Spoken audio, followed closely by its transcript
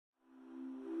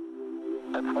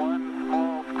That's one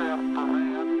small step for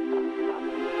man,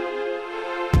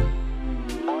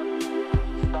 one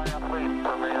giant leap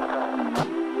for mankind.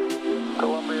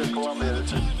 Columbia,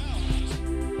 this is...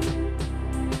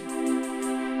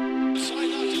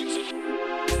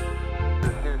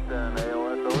 Houston,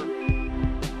 AOS, over.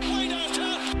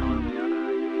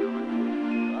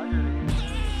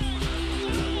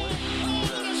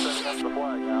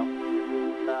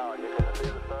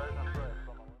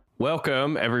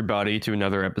 Welcome, everybody, to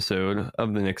another episode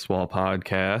of the Knicks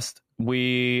podcast.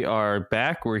 We are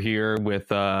back. We're here with,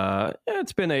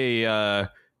 it's been a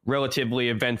relatively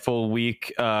eventful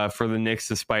week for the Knicks,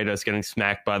 despite us getting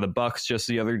smacked by the Bucks just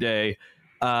the other day.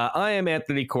 I am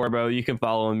Anthony Corbo. You can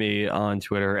follow me on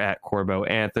Twitter at Corbo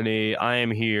Anthony. I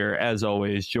am here, as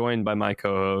always, joined by my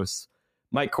co-host,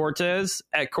 Mike Cortez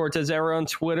at Cortez Era on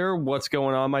Twitter. What's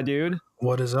going on, my dude?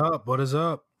 What is up? What is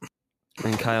up?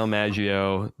 And Kyle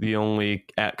Maggio, the only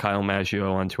at Kyle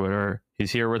Maggio on Twitter. He's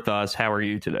here with us. How are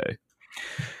you today?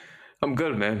 I'm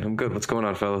good, man. I'm good. What's going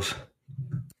on, fellas?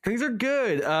 Things are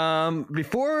good. I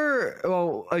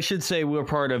should say we're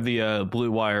part of the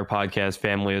Blue Wire podcast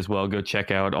family as well. Go check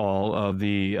out all of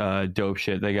the dope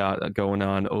shit they got going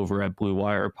on over at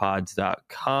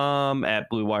BlueWirePods.com, at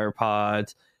Blue Wire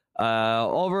Pods.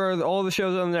 All the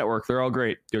shows on the network. They're all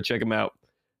great. Go check them out.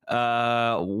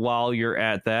 While you're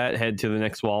at that, head to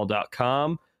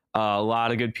thenextwall.com. A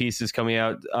lot of good pieces coming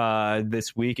out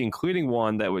this week, including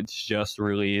one that was just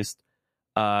released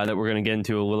that we're going to get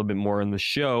into a little bit more in the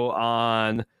show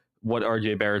on what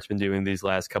RJ Barrett's been doing these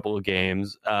last couple of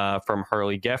games from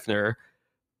Hurley Geffner.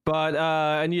 But,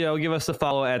 give us a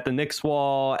follow at the Knicks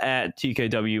Wall, at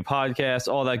TKW Podcast,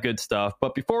 all that good stuff.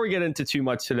 But before we get into too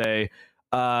much today,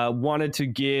 wanted to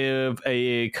give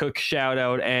a quick shout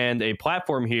out and a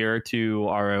platform here to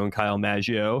our own Kyle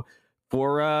Maggio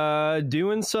for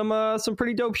doing some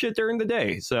pretty dope shit during the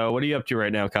day. So what are you up to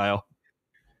right now, Kyle?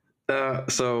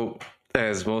 So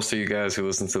as most of you guys who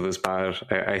listen to this pod,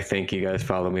 I think you guys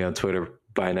follow me on Twitter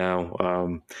by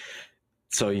now.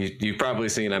 So you've probably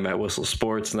seen I'm at Whistle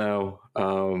Sports now.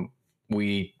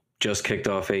 We just kicked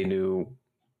off a new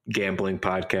gambling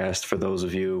podcast for those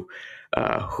of you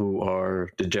who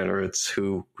are degenerates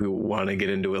who want to get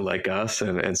into it like us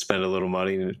and spend a little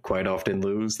money and quite often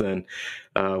lose. Then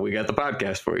we got the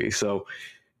podcast for you. So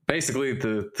basically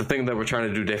the thing that we're trying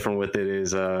to do different with it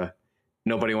is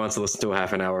nobody wants to listen to a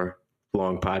half an hour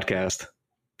long podcast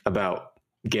about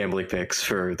gambling picks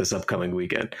for this upcoming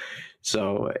weekend.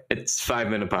 So it's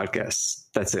 5-minute podcasts.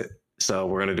 That's it. So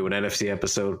we're going to do an NFC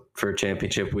episode for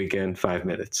championship weekend, 5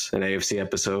 minutes, an AFC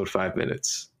episode, 5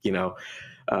 minutes,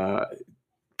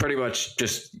 pretty much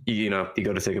just, you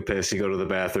go to take a piss, you go to the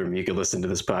bathroom, you can listen to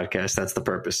this podcast. That's the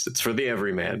purpose. It's for the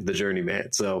everyman, the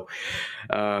journeyman. So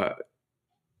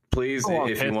please,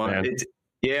 if you want it.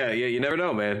 Yeah, you never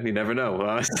know, man. You never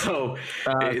know. It's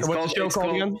what's the show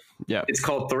called again? Yeah, it's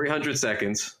called 300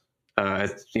 Seconds.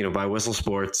 By Whistle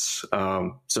Sports.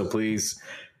 So please,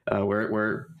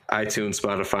 we're iTunes,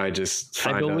 Spotify. Just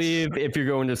find us. I believe if you're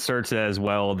going to search it as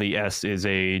well, the S is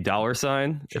a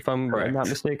 $sign. If I'm not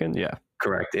mistaken, yeah,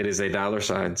 correct. It is a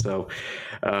 $sign. So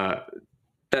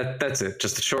that's it.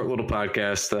 Just a short little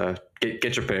podcast.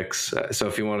 Get your picks. So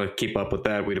if you want to keep up with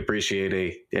that, we'd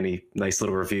appreciate any nice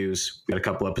little reviews. We got a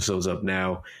couple episodes up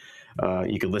now.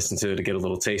 You could listen to it to get a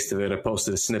little taste of it. I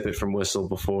posted a snippet from Whistle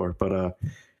before, but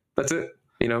that's it.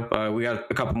 We got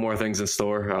a couple more things in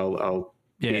store. I'll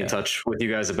be in touch with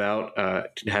you guys about.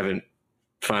 Haven't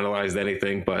finalized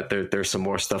anything, but there's some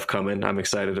more stuff coming I'm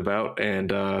excited about, and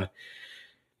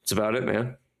that's about it,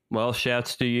 man. Well,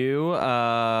 shouts to you.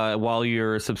 While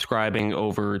you're subscribing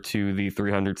over to the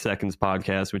 300 Seconds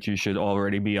podcast, which you should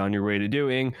already be on your way to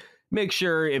doing, make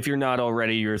sure, if you're not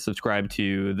already, you're subscribed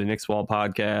to the Knicks Wall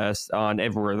podcast on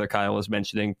everywhere that Kyle was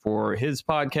mentioning for his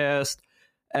podcast,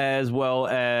 as well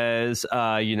as,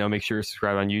 make sure you're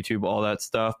subscribed on YouTube, all that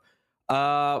stuff.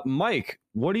 Mike,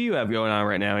 what do you have going on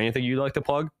right now? Anything you'd like to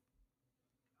plug?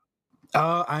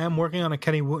 I am working on a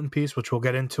Kenny Wooten piece, which we'll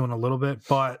get into in a little bit,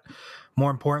 but more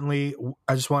importantly,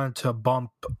 I just wanted to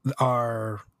bump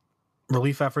our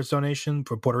relief efforts donation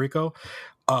for Puerto Rico.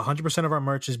 100% of our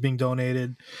merch is being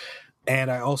donated,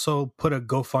 and I also put a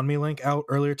GoFundMe link out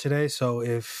earlier today, so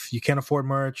if you can't afford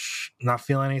merch, not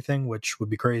feeling anything, which would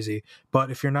be crazy, but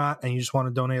if you're not and you just want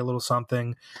to donate a little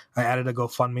something, I added a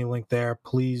GoFundMe link there.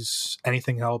 Please,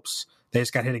 anything helps. They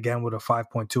just got hit again with a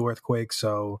 5.2 earthquake,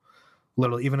 so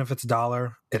literally, even if it's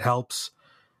 $1, it helps.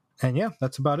 And yeah,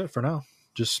 that's about it for now.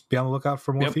 Just be on the lookout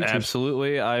for more features.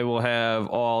 Absolutely. I will have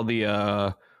all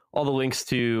the links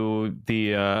to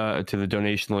the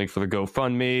donation link for the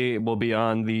GoFundMe will be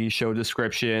on the show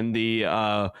description.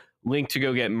 The Link to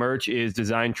go get merch is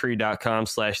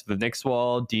designtree.com/the Knicks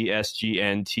wall,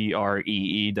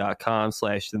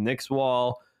 DSGNTREE.com/the Knicks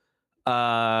wall.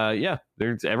 Yeah,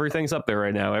 there's everything's up there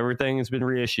right now. Everything has been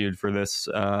reissued for this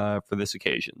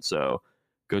occasion. So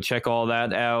go check all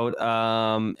that out.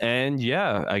 And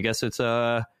yeah, I guess it's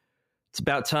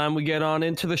about time we get on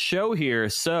into the show here.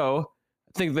 So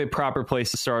I think the proper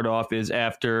place to start off is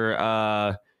after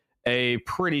a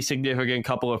pretty significant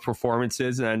couple of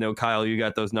performances. And I know, Kyle, you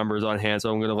got those numbers on hand,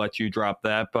 so I'm going to let you drop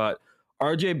that. But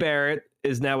RJ Barrett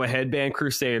is now a Headband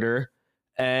Crusader,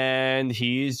 and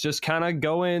he's just kind of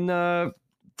going,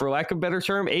 for lack of a better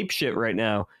term, ape shit right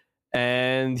now.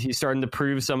 And he's starting to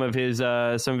prove some of his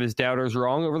doubters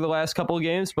wrong over the last couple of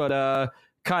games. But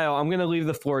Kyle, I'm going to leave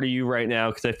the floor to you right now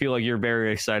because I feel like you're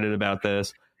very excited about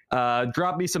this.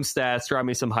 Drop me some stats, drop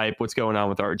me some hype. What's going on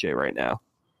with RJ right now?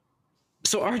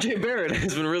 So RJ Barrett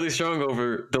has been really strong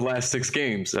over the last 6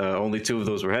 games. Only 2 of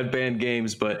those were Headband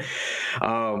games, but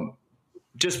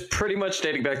just pretty much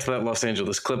dating back to that Los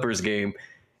Angeles Clippers game,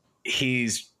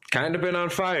 he's kind of been on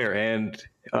fire. And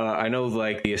I know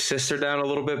like the assists are down a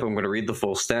little bit, but I'm going to read the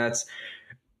full stats.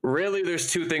 Really,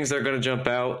 there's 2 things that are going to jump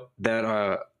out that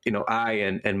I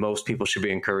and most people should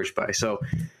be encouraged by. So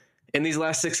in these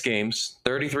last 6 games,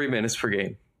 33 minutes per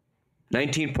game,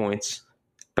 19 points,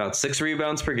 about 6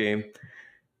 rebounds per game,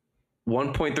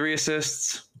 1.3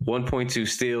 assists, 1.2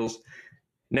 steals.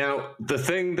 Now, the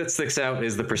thing that sticks out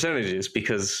is the percentages,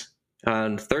 because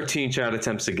on 13 shot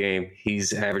attempts a game,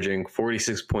 he's averaging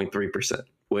 46.3%,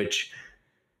 which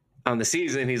on the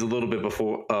season, he's a little bit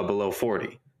below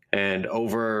 40. And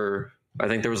over, I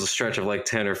think there was a stretch of like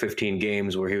 10 or 15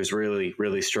 games where he was really,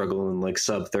 really struggling, like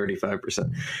sub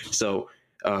 35%. So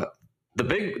the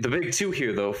big 2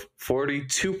 here, though,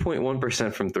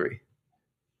 42.1% from 3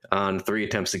 on 3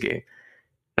 attempts a game.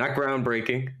 Not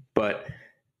groundbreaking, but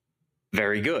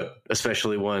very good,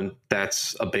 especially when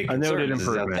that's a big concern. Is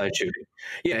outside shooting.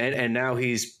 Yeah, and now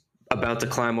he's about to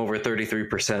climb over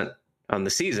 33% on the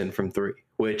season from 3,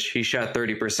 which he shot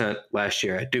 30% last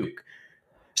year at Duke.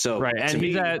 So right, and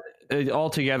he's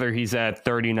altogether he's at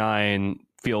 39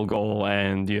 field goal,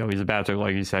 and he's about to,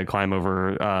 like you said, climb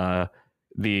over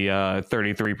the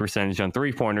 33% on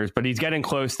 3-pointers, but he's getting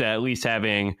close to at least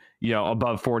having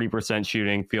above 40%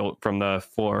 shooting field from the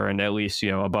floor, and at least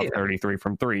above 33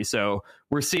 from 3. So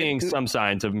we're seeing some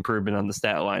signs of improvement on the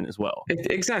stat line as well.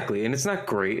 Exactly, and it's not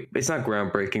great, it's not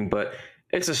groundbreaking, but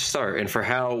it's a start. And for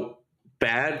how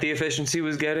bad the efficiency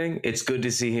was getting, it's good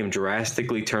to see him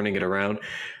drastically turning it around,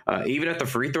 even at the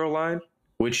free throw line,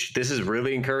 which this is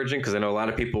really encouraging because I know a lot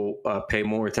of people pay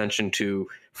more attention to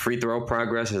free throw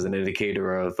progress as an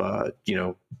indicator of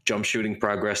jump shooting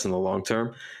progress in the long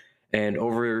term. And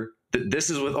this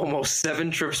is with almost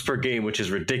 7 trips per game, which is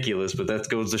ridiculous, but that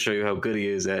goes to show you how good he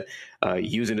is at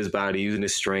using his body, using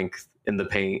his strength in the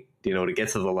paint, to get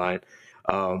to the line.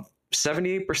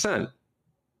 78%.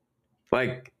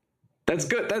 Like, that's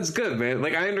good. That's good, man.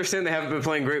 Like, I understand they haven't been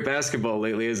playing great basketball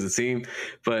lately as a team,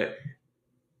 but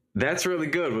that's really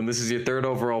good when this is your 3rd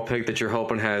overall pick that you're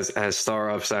hoping has star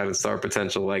upside and star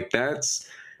potential. Like, that's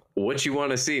what you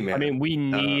want to see, man. I mean, we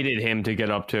needed him to get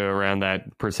up to around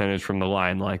that percentage from the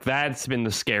line. Like, that's been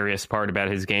the scariest part about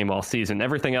his game all season.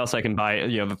 Everything else I can buy,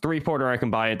 the 3-pointer I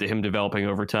can buy into him developing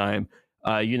over time.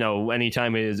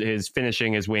 Anytime his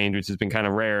finishing has waned, which has been kind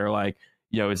of rare, like,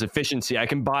 his efficiency, I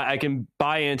can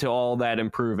buy into all that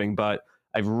improving, but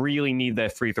I really need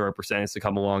that free throw percentage to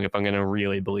come along if I'm going to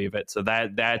really believe it. So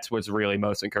that's what's really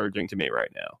most encouraging to me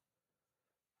right now.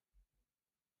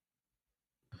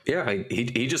 Yeah,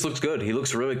 he just looks good. He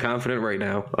looks really confident right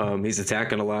now. He's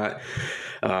attacking a lot.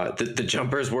 The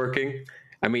jumper's working.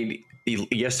 I mean,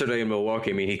 yesterday in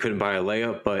Milwaukee, he couldn't buy a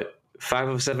layup, but 5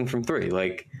 of 7 from 3.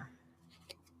 Like,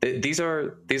 these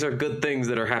are good things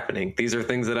that are happening. These are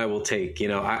things that I will take.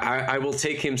 I will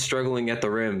take him struggling at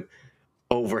the rim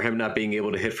over him not being able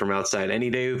to hit from outside any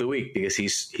day of the week, because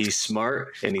he's smart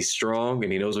and he's strong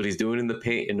and he knows what he's doing in the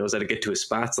paint and knows how to get to his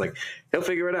spots. Like, he'll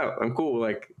figure it out. I'm cool.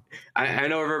 Like, I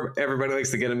know everybody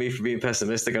likes to get at me for being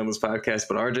pessimistic on this podcast,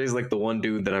 but RJ's like the one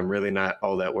dude that I'm really not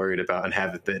all that worried about and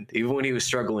haven't been. Even when he was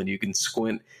struggling, you can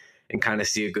squint and kind of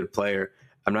see a good player.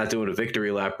 I'm not doing a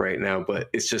victory lap right now, but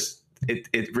it's just,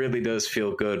 it really does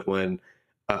feel good when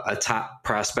a top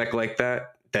prospect like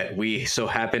that we so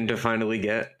happen to finally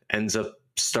get ends up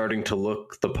starting to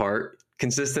look the part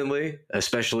consistently,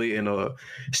 especially in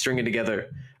stringing together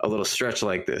a little stretch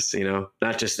like this,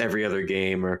 not just every other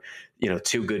game or,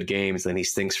 2 good games, then he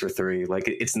stinks for 3. Like,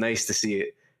 it's nice to see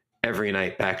it every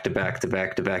night, back to back to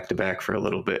back to back to back for a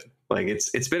little bit. Like,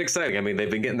 it's been exciting. I mean,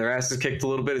 they've been getting their asses kicked a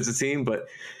little bit as a team, but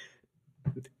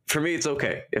for me, it's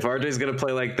okay. If RJ's going to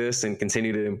play like this and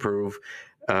continue to improve,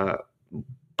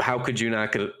 how could you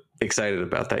not get excited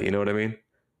about that? You know what I mean?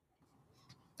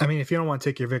 I mean, if you don't want to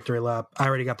take your victory lap, I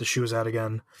already got the shoes out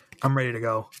again. I'm ready to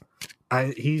go.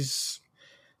 He's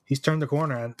turned the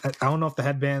corner. I don't know if the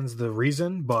headband's the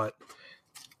reason, but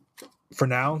for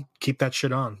now, keep that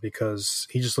shit on because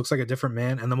he just looks like a different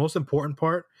man. And the most important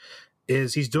part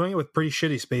is he's doing it with pretty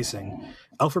shitty spacing.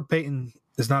 Elfrid Payton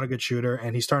is not a good shooter,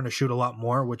 and he's starting to shoot a lot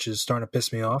more, which is starting to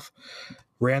piss me off.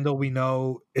 Randall, we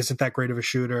know, isn't that great of a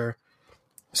shooter.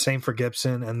 Same for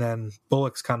Gibson, and then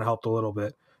Bullock's kind of helped a little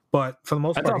bit. But for the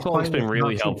most part, I thought Bullock's been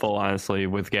really helpful, honestly,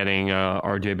 with getting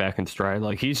RJ back in stride.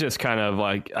 Like, he's just kind of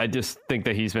like, I just think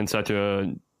that he's been such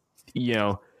a,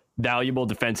 valuable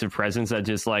defensive presence that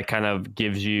just like kind of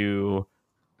gives you,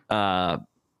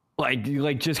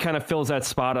 like just kind of fills that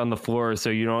spot on the floor. So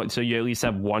you at least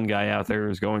have one guy out there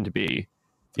who's going to be,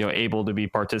 able to be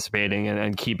participating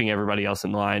and keeping everybody else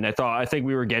in line. I think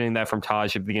we were getting that from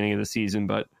Taj at the beginning of the season,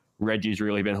 but Reggie's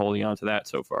really been holding on to that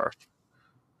so far.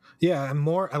 Yeah, and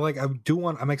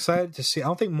I'm excited to see. I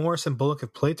don't think Morris and Bullock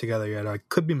have played together yet. I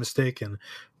could be mistaken,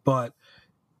 but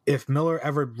if Miller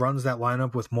ever runs that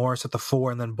lineup with Morris at the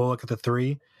 4 and then Bullock at the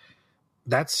 3,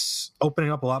 that's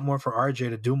opening up a lot more for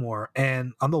RJ to do more.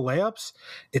 And on the layups,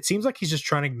 it seems like he's just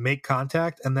trying to make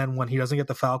contact, and then when he doesn't get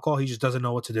the foul call, he just doesn't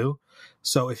know what to do.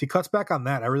 So if he cuts back on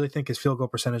that, I really think his field goal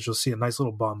percentage will see a nice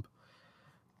little bump.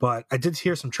 But I did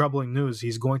hear some troubling news.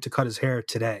 He's going to cut his hair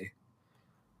today.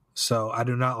 So I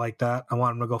do not like that. I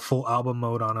want him to go full album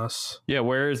mode on us. Yeah,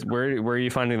 where are you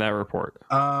finding that report?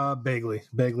 Bagley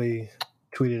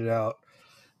tweeted it out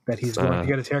that he's going to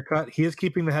get his hair cut. He is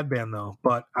keeping the headband though,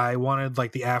 but I wanted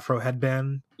like the Afro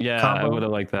headband. Yeah, combo. I would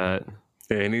have liked that.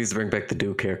 Yeah, he needs to bring back the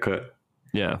Duke haircut.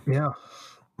 Yeah. Yeah.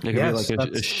 It could be like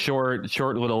a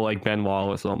short little like Ben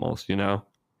Wallace almost, Yeah.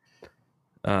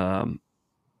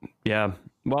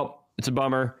 Well, it's a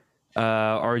bummer.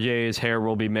 RJ's hair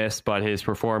will be missed, but his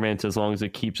performance, as long as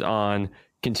it keeps on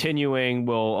continuing,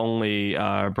 will only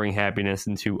bring happiness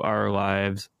into our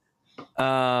lives.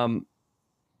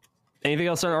 Anything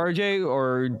else on RJ,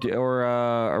 or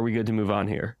are we good to move on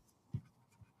here?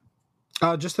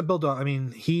 Just to build up, I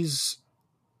mean,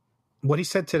 what he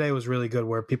said today was really good,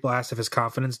 where people asked if his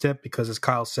confidence dipped because, as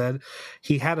Kyle said,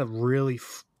 he had a really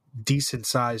decent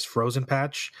sized frozen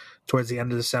patch towards the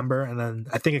end of December, and then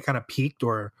I think it kind of peaked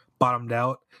or bottomed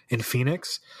out in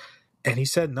Phoenix. And he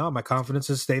said, no, my confidence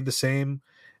has stayed the same.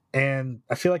 And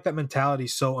I feel like that mentality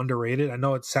is so underrated. I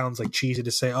know it sounds like cheesy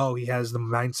to say, oh, he has the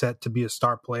mindset to be a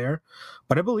star player,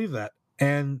 but I believe that.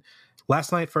 And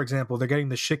last night, for example, they're getting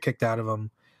the shit kicked out of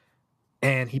him,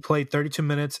 and he played 32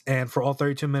 minutes, and for all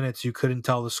 32 minutes, you couldn't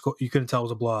tell the score. You couldn't tell it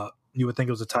was a blowout. You would think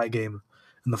it was a tie game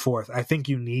in the fourth. I think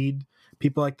you need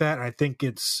people like that, and I think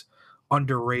it's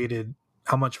underrated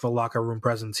how much of a locker room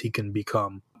presence he can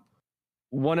become.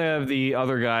 One of the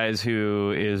other guys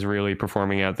who is really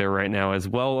performing out there right now as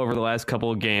well over the last couple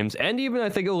of games, and even I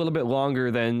think a little bit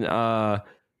longer than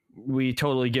we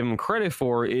totally give him credit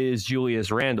for, is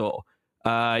Julius Randle.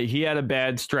 He had a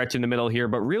bad stretch in the middle here,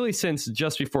 but really since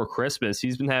just before Christmas,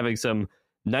 he's been having some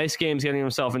nice games, getting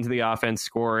himself into the offense,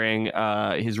 scoring.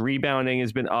 His rebounding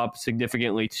has been up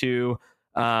significantly too.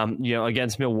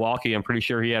 Against Milwaukee, I'm pretty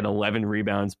sure he had 11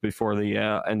 rebounds before the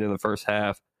end of the first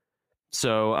half.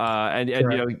 So,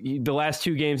 the last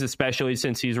two games, especially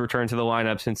since he's returned to the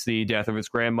lineup since the death of his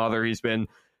grandmother, he's been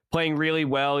playing really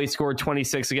well. He scored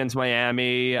 26 against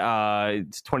Miami,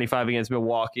 25 against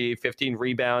Milwaukee, 15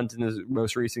 rebounds in his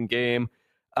most recent game,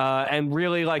 and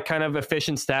really like kind of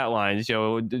efficient stat lines.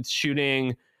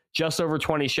 Shooting just over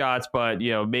 20 shots, but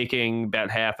making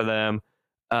about half of them.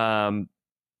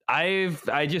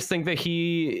 I just think that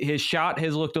his shot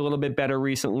has looked a little bit better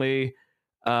recently.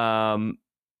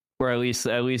 Or at least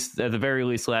at the very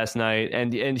least last night,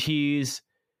 and he's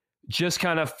just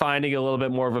kind of finding a little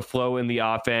bit more of a flow in the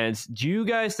offense. Do you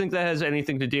guys think that has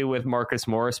anything to do with Marcus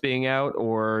Morris being out,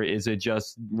 or is it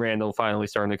just Randall finally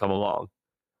starting to come along?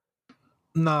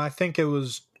 No, I think it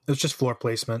was just floor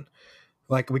placement.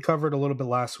 Like we covered a little bit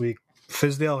last week,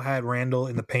 Fizdale had Randall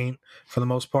in the paint for the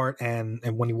most part, and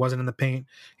when he wasn't in the paint,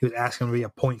 he was asking him to be a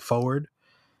point forward.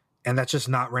 And that's just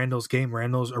not Randall's game.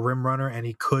 Randall's a rim runner, and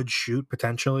he could shoot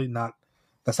potentially.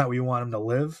 That's not where you want him to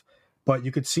live. But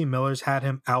you could see Miller's had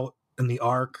him out in the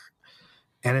arc,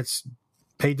 and it's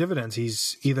paid dividends.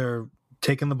 He's either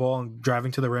taking the ball and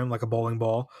driving to the rim like a bowling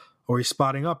ball, or he's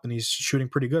spotting up and he's shooting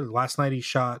pretty good. Last night he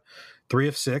shot 3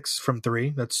 of 6 from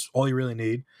 3. That's all you really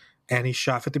need. And he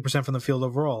shot 50% from the field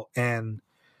overall. And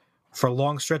for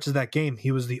long stretches of that game,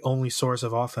 he was the only source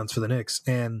of offense for the Knicks.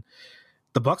 And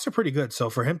the Bucks are pretty good, so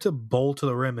for him to bowl to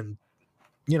the rim and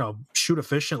shoot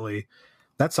efficiently,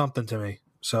 that's something to me.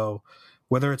 So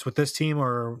whether it's with this team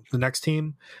or the next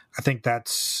team, I think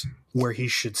that's where he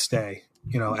should stay,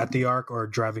 at the arc or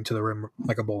driving to the rim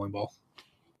like a bowling ball.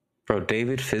 Bro,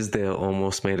 David Fizdale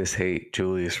almost made us hate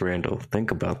Julius Randle.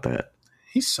 Think about that.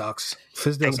 He sucks.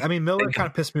 Fizdale. I mean, Miller kind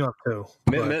of pissed me off too.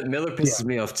 Miller pisses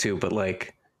me off too, but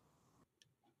like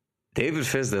David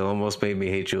Fizdale almost made me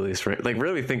hate Julius Randle. Like,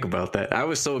 really think about that. I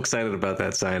was so excited about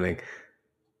that signing.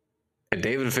 And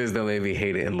David Fizdale made me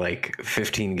hate it in like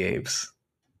 15 games.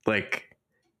 Like,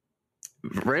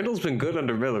 Randall's been good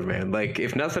under Miller, man. Like,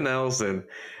 if nothing else, and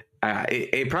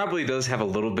it probably does have a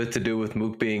little bit to do with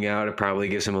Mook being out. It probably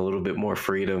gives him a little bit more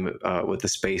freedom with the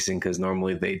spacing, because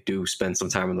normally they do spend some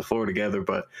time on the floor together.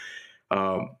 But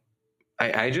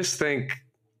I just think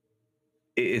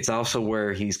it's also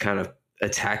where he's kind of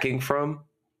attacking from.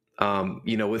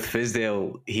 With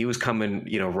Fizdale, he was coming,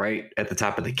 right at the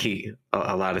top of the key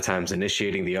a lot of times,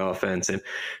 initiating the offense and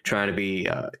trying to be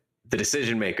the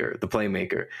decision maker, the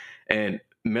playmaker. And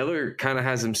Miller kind of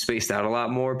has him spaced out a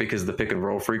lot more because the pick and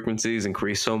roll frequencies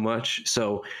increase so much.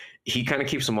 So he kind of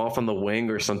keeps him off on the wing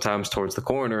or sometimes towards the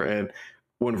corner. And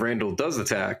when Randall does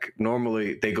attack,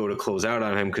 normally they go to close out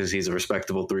on him because he's a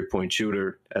respectable 3-point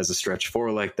shooter as a stretch four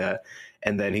like that.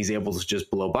 And then he's able to just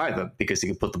blow by them because he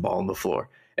can put the ball on the floor.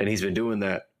 And he's been doing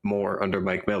that more under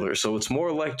Mike Miller. So it's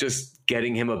more like just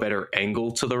getting him a better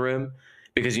angle to the rim,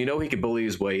 because he can bully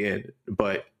his way in.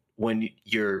 But when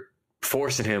you're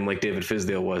forcing him, like David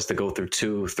Fizdale was, to go through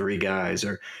 2-3 guys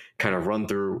or kind of run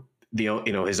through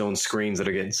his own screens that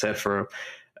are getting set for him,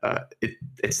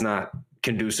 it's not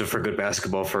conducive for good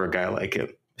basketball for a guy like him.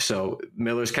 So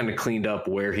Miller's kind of cleaned up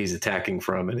where he's attacking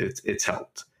from, and it's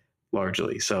helped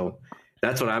largely. So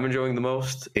that's what I'm enjoying the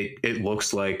most. It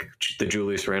looks like the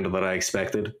Julius Randle that I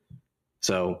expected.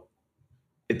 So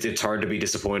it's hard to be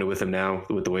disappointed with him now,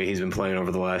 with the way he's been playing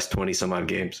over the last 20 some odd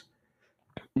games.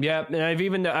 Yeah,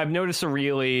 and I've noticed a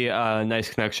really nice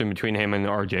connection between him and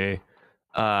RJ.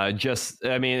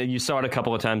 You saw it a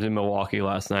couple of times in Milwaukee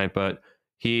last night, but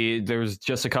there was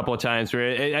just a couple of times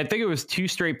where I think it was 2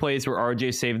 straight plays where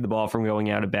RJ saved the ball from going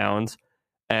out of bounds,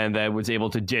 and that was able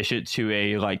to dish it to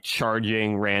a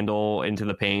charging Randall into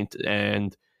the paint.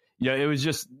 And it was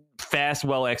just fast,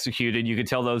 well executed. You could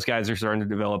tell those guys are starting to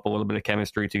develop a little bit of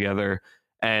chemistry together.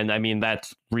 And I mean,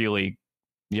 that's really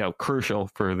crucial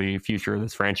for the future of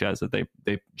this franchise, that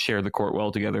they share the court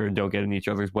well together and don't get in each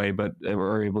other's way, but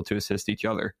are able to assist each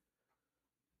other.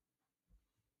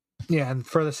 Yeah, and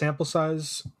for the sample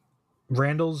size,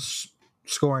 Randall's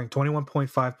scoring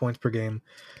 21.5 points per game,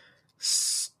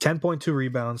 10.2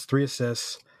 rebounds, 3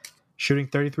 assists, shooting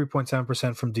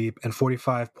 33.7% from deep and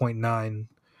 45.9%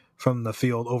 from the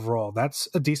field overall. That's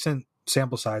a decent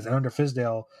sample size. And under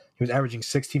Fizdale, he was averaging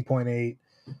 16.8,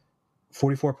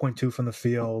 44.2 from the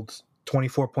field,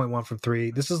 24.1 from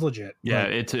 3. This is legit. Yeah,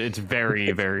 it's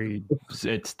very, very,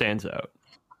 it stands out.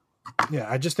 Yeah,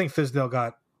 I just think Fizdale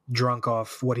got drunk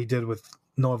off what he did with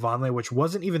Noah Vonleh, which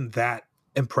wasn't even that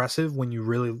impressive when you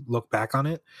really look back on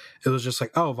it. It was just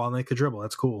like, oh, Vonleh could dribble.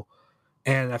 That's cool.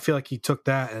 And I feel like he took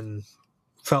that and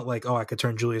felt like, oh, I could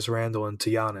turn Julius Randle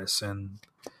into Giannis, and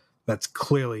that's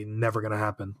clearly never going to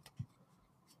happen.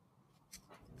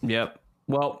 Yep.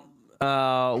 Well,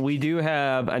 we do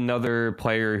have another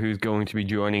player who's going to be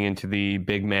joining into the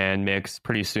big man mix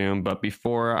pretty soon. But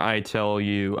before I tell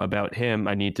you about him,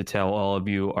 I need to tell all of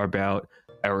you about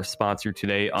our sponsor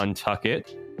today, Untuck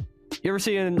It. You ever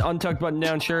see an untucked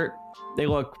button-down shirt? They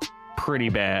look pretty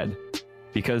bad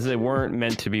because they weren't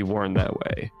meant to be worn that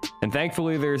way. And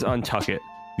thankfully, there's Untuck It,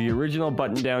 the original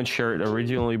button-down shirt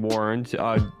originally worn,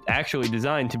 actually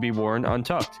designed to be worn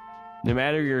untucked. No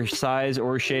matter your size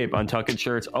or shape, Untucked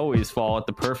shirts always fall at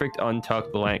the perfect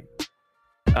untucked length.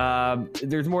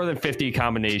 There's more than 50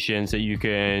 combinations that you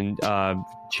can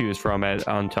choose from at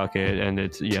Untucked, and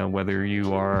it's whether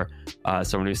you are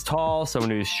someone who's tall,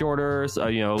 someone who's shorter, a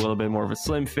little bit more of a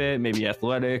slim fit, maybe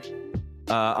athletic.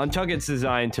 Untucked's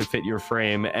designed to fit your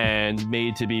frame and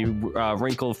made to be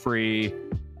wrinkle free.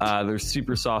 There's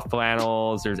super soft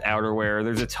flannels, there's outerwear,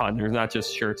 there's a ton. There's not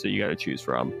just shirts that you got to choose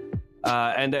from.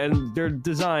 And they're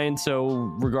designed so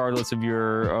regardless of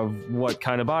what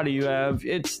kind of body you have,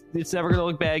 it's never going to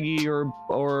look baggy or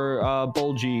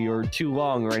bulgy or too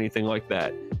long or anything like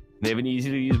that. They have an easy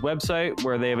to use website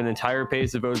where they have an entire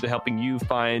page devoted to helping you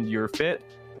find your fit,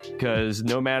 because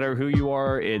no matter who you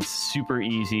are, it's super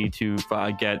easy to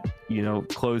get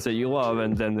clothes that you love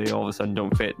and then they all of a sudden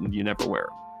don't fit and you never wear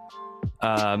them.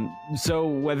 So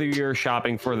whether you're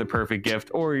shopping for the perfect gift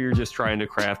or you're just trying to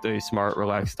craft a smart,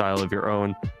 relaxed style of your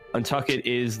own, Untuck It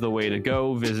is the way to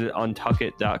go. Visit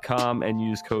untuckit.com and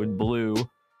use code BLUE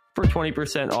for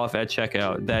 20% off at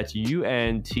checkout. That's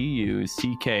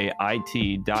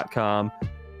UNTUCKIT.com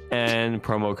and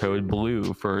promo code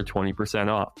BLUE for 20%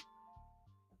 off.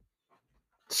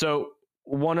 So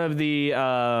one of the,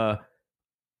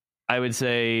 I would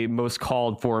say, most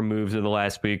called for moves of the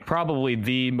last week, probably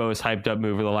the most hyped up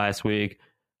move of the last week,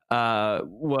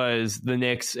 was the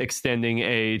Knicks extending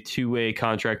a two-way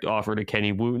contract offer to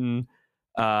Kenny Wooten,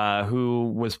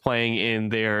 who was playing in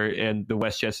the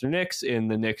Westchester Knicks in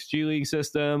the Knicks G League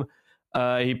system.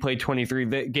 He played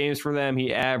 23 games for them.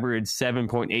 He averaged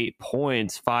 7.8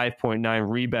 points, 5.9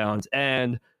 rebounds,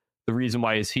 and the reason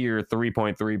why he's here,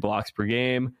 3.3 blocks per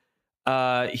game.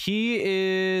 He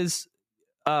is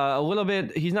a little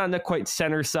bit, he's not quite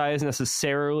center size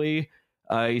necessarily.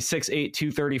 He's 6'8",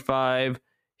 235.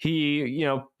 He,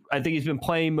 I think he's been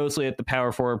playing mostly at the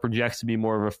power forward, projects to be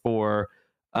more of a four.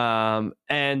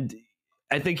 And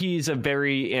I think he's a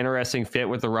very interesting fit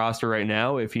with the roster right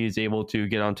now if he's able to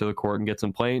get onto the court and get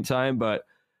some playing time. But,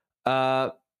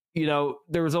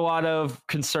 there was a lot of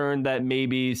concern that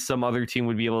maybe some other team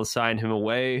would be able to sign him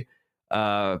away.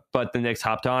 But the Knicks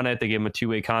hopped on it. They gave him a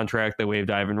two-way contract. They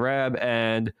waived Ivan Rabb,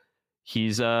 and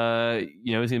he's he's going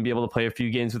to be able to play a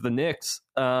few games with the Knicks.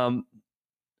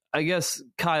 I guess,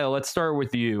 Kyle, let's start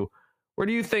with you. Where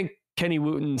do you think Kenny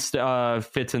Wooten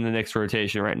fits in the Knicks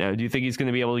rotation right now? Do you think he's going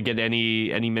to be able to get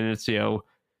any minutes, at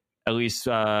least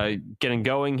getting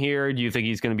going here? Do you think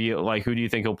he's going to be like, who do you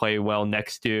think he'll play well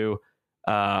next to?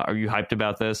 Are you hyped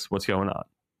about this? What's going on?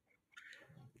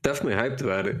 Definitely hyped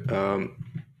about it.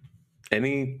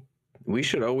 We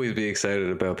should always be excited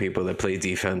about people that play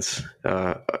defense.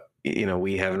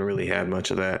 We haven't really had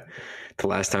much of that. The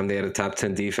last time they had a top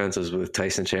 10 defense was with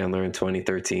Tyson Chandler in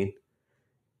 2013.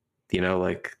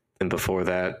 And before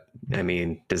that,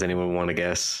 does anyone want to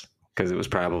guess? Because it was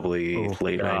probably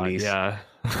late 90s. Yeah.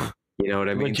 You know what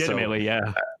I mean? Legitimately,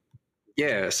 yeah.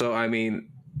 Yeah. So,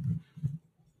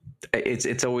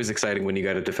 it's always exciting when you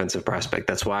got a defensive prospect.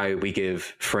 That's why we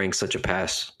give Frank such a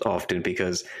pass often,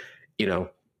 because,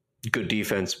 good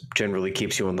defense generally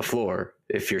keeps you on the floor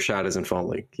if your shot isn't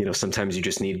falling. Sometimes you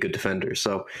just need good defenders.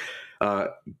 So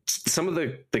some of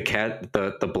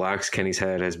the blocks Kenny's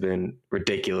had has been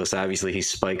ridiculous. Obviously, he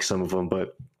spiked some of them,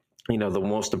 but the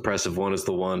most impressive one is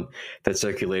the one that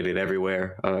circulated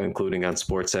everywhere, including on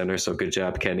SportsCenter. So good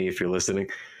job, Kenny, if you're listening.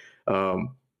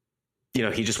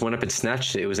 He just went up and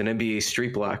snatched it. It was an NBA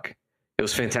street block. It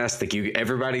was fantastic.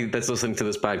 Everybody that's listening to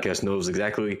this podcast knows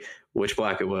exactly which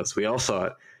block it was. We all saw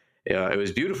it. It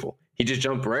was beautiful. He just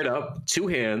jumped right up, two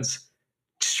hands,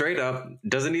 straight up,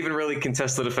 doesn't even really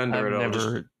contest the defender at all.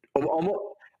 Just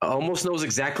almost knows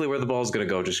exactly where the ball is going to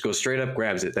go. Just goes straight up,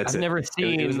 grabs it. That's it. I've never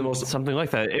seen something like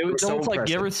that. It was almost like,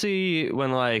 you ever see when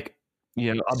a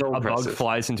bug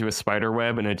flies into a spider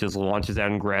web and it just launches out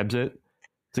and grabs it?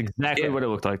 It's exactly what it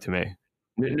looked like to me.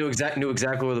 Knew exactly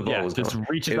where the ball was just going.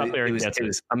 Reaches up there and gets it. It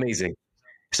was amazing.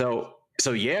 So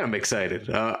yeah, I'm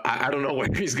excited. I don't know where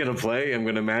he's going to play. I'm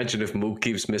going to imagine if Mook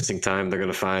keeps missing time, they're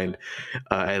going to find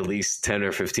at least 10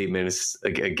 or 15 minutes a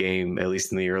game, at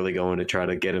least in the early going, to try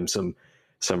to get him some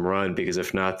run, because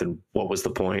if not, then what was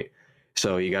the point?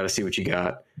 So you got to see what you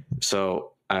got.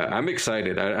 So I'm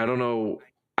excited. I don't know.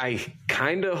 I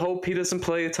kind of hope he doesn't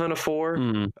play a ton of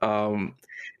four,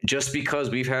 just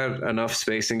because we've had enough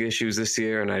spacing issues this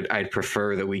year, and I'd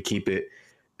prefer that we keep it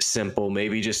simple.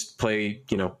 Maybe just play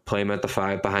him at the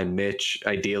five behind Mitch.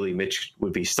 Ideally, Mitch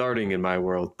would be starting in my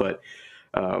world, but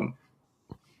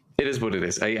it is what it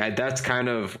is. That's kind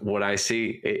of what I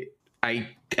see. I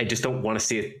just don't want to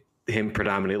see him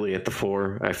predominantly at the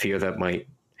four. I fear that might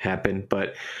happen,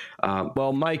 but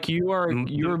well, Mike, you are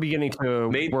beginning to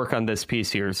work on this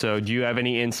piece here. So do you have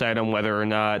any insight on whether or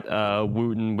not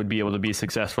Wooten would be able to be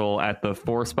successful at the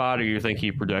four spot, or you think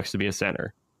he projects to be a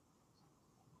center?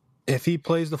 If he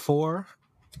plays the four,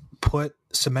 put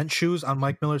cement shoes on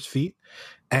Mike Miller's feet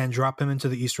and drop him into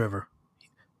the East River.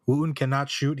 Wooten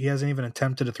cannot shoot. He hasn't even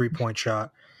attempted a three-point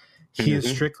shot. He is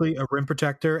strictly a rim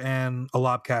protector and a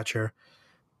lob catcher,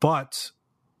 but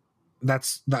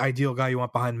that's the ideal guy you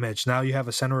want behind Mitch. Now you have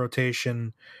a center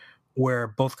rotation where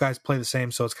both guys play the same,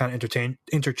 so it's kind of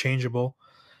interchangeable.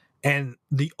 And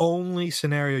the only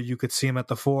scenario you could see him at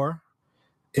the four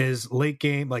is late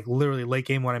game, like literally late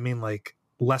game, what I mean, like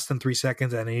less than 3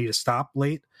 seconds and they need to stop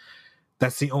late.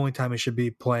 That's the only time he should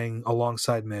be playing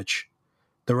alongside Mitch.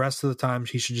 The rest of the time,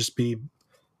 he should just be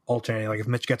alternating. Like if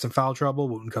Mitch gets in foul trouble,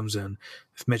 Wooten comes in.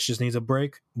 If Mitch just needs a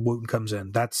break, Wooten comes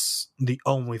in. That's the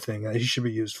only thing that he should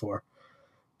be used for.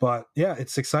 But yeah,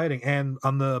 it's exciting. And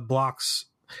on the blocks,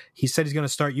 he said he's going to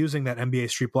start using that NBA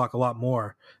street block a lot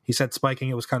more. He said spiking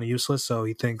it was kind of useless, so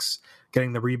he thinks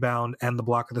getting the rebound and the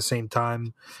block at the same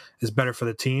time is better for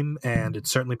the team, and it's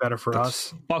certainly better for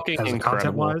us fucking as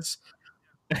incredible. Content-wise.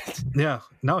 Yeah,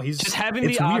 no, he's just having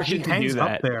the option to do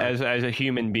that as a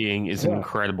human being is an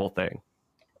incredible thing.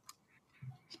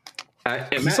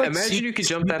 Imagine you could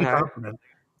jump that high. Confident.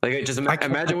 Like, just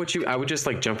imagine I would just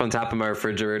like jump on top of my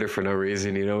refrigerator for no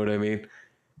reason. You know what I mean?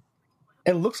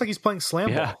 It looks like he's playing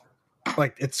slam ball.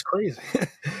 Like, it's crazy.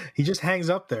 He just hangs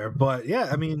up there. But yeah,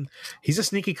 I mean, he's a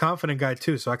sneaky confident guy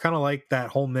too. So I kind of like that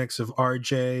whole mix of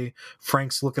RJ,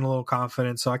 Frank's looking a little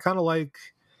confident. So I kind of like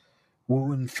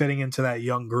Wooten fitting into that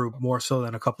young group more so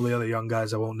than a couple of the other young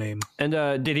guys I won't name. And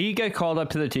did he get called up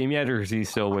to the team yet, or is he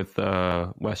still with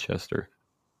Westchester?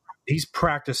 He's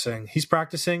practicing.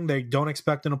 They don't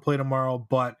expect him to play tomorrow,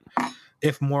 but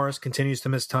if Morris continues to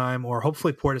miss time, or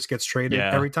hopefully Portis gets traded,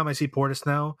 every time I see Portis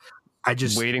now, I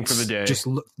just waiting for the day. Just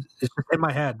look, it's in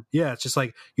my head. Yeah, it's just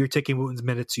like, you're taking Wooten's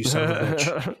minutes, you son of a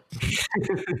bitch.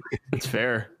 It's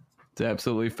fair. It's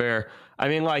absolutely fair. I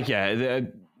mean, like,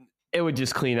 it would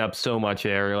just clean up so much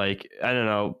air. Like, I don't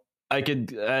know, I could,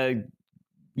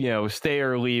 stay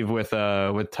or leave with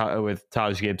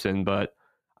Taj Gibson, but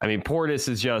I mean, Portis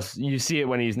is just, you see it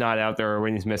when he's not out there or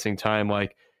when he's missing time.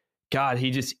 Like, God,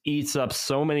 he just eats up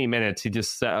so many minutes. He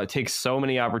just takes so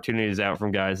many opportunities out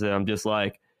from guys that I'm just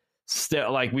like,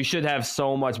 still, like, we should have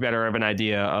so much better of an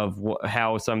idea of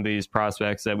how some of these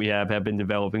prospects that we have been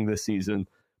developing this season.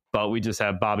 But we just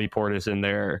have Bobby Portis in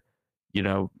there,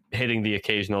 hitting the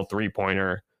occasional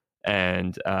 3-pointer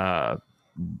and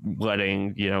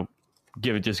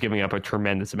giving up a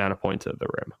tremendous amount of points at the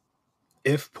rim.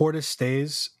 If Portis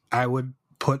stays, I would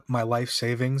put my life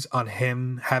savings on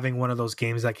him having one of those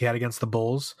games like he had against the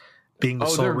Bulls, being the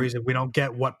sole reason we don't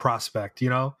get what prospect,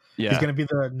 Yeah. He's going to be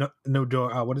the no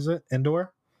door. What is it?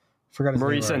 Indoor? Forgot his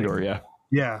Maurice name. Indoor, yeah.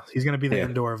 Yeah, he's going to be the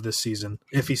indoor of this season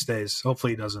if he stays.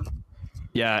 Hopefully he doesn't.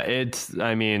 Yeah, it's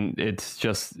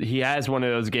just, he has one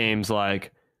of those games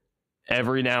like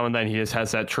every now and then he just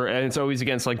has that, and it's always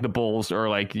against like the Bulls or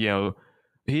like,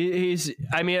 he's,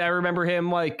 I remember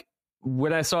him like,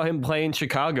 when I saw him play in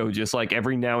Chicago, just like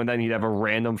every now and then he'd have a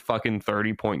random fucking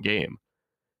 30-point game.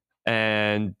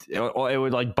 And it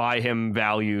would like buy him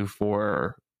value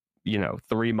for,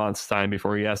 3 months time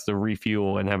before he has to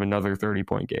refuel and have another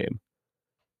 30-point game.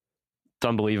 It's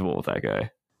unbelievable with that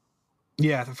guy.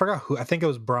 Yeah, I forgot who. I think it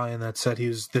was Brian that said he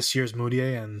was this year's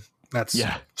Moutier, and that's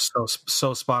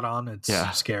so spot on. It's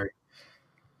scary.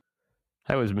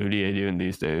 How is Moutier doing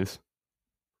these days?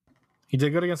 He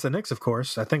did good against the Knicks, of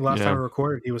course. I think last time we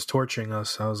recorded, he was torching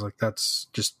us. I was like, that's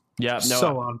just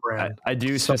so on brand. I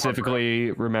do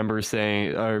specifically remember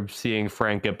seeing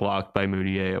Frank get blocked by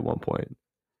Moutier at one point.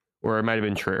 Or it might have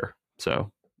been Trier.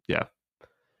 So, yeah.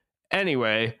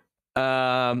 Anyway,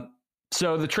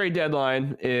 so the trade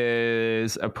deadline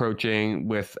is approaching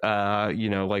with,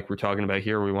 like we're talking about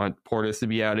here, we want Portis to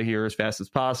be out of here as fast as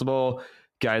possible.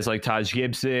 Guys like Taj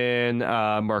Gibson,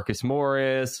 Marcus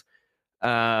Morris,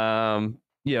 other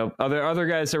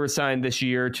guys that were signed this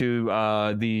year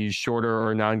to the shorter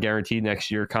or non-guaranteed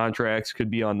next year contracts could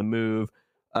be on the move.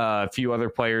 A few other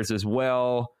players as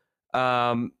well.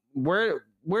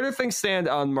 Where do things stand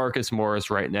on Marcus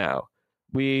Morris right now?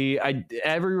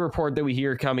 Every report that we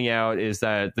hear coming out is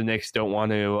that the Knicks don't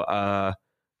want to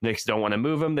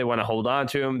move him. They want to hold on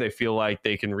to him. They feel like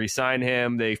they can re-sign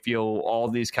him. They feel all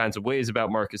these kinds of ways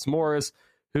about Marcus Morris,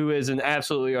 who is an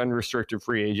absolutely unrestricted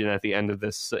free agent at the end of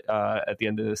this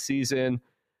season.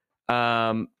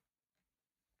 What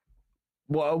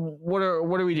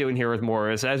are we doing here with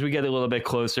Morris? As we get a little bit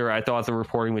closer, I thought the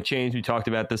reporting would change. We talked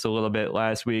about this a little bit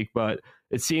last week, but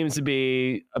it seems to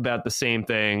be about the same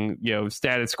thing.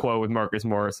 Status quo with Marcus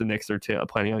Morris. The Knicks are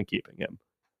planning on keeping him.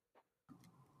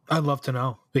 I'd love to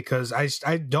know, because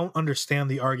I don't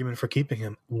understand the argument for keeping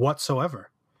him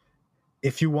whatsoever.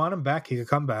 If you want him back, he could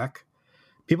come back.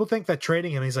 People think that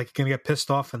trading him, he's like going to get pissed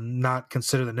off and not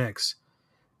consider the Knicks.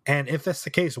 And if that's the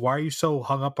case, why are you so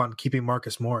hung up on keeping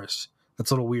Marcus Morris?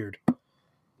 That's a little weird.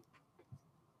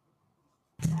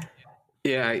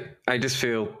 Yeah, I just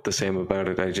feel the same about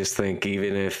it. I just think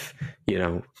even if,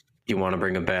 you want to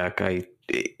bring him back,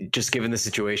 just given the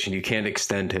situation, you can't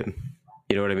extend him.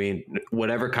 You know what I mean?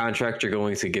 Whatever contract you're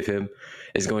going to give him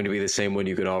is going to be the same one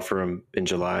you could offer him in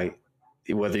July.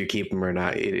 Whether you keep him or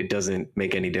not, it doesn't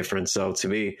make any difference. So to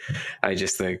me, I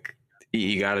just think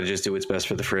you got to just do what's best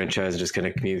for the franchise and just kind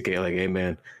of communicate like, hey,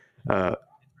 man,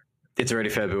 it's already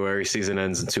February. Season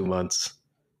ends in 2 months.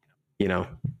 We're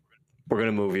going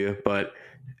to move you, but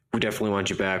we definitely want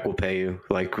you back. We'll pay you.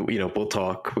 Like, we'll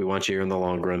talk. We want you here in the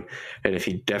long run. And if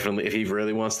he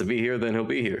really wants to be here, then he'll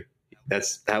be here.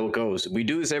 That's how it goes. We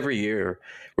do this every year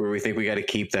where we think we got to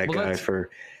keep that guy for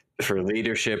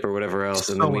leadership or whatever else,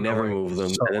 and then we never move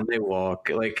them, and then they walk.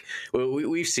 Like,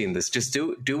 we've seen this. Just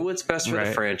do what's best for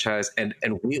the franchise, and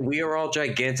we are all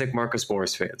gigantic Marcus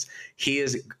Morris fans.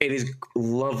 It is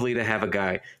lovely to have a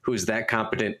guy who's that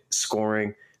competent,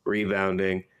 scoring,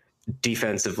 rebounding,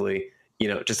 defensively.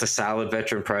 Just a solid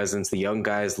veteran presence. The young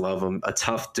guys love him. A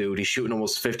tough dude. He's shooting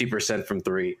almost 50% from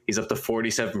three. He's up to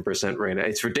 47% right now.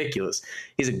 It's ridiculous.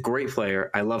 He's a great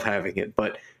player. I love having it.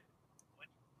 But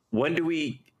when do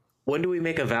we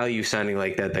make a value signing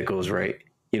like that goes right?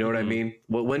 You know what I mean?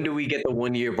 Well, when do we get the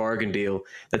 1-year bargain deal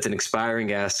that's an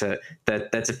expiring asset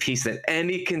that's a piece that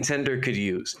any contender could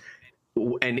use?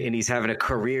 And he's having a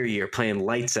career year, playing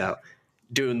lights out,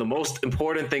 doing the most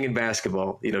important thing in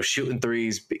basketball, shooting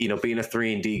threes, being a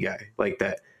 3-and-D guy like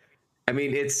that. I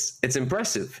mean, it's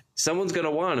impressive. Someone's going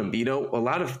to want him. A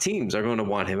lot of teams are going to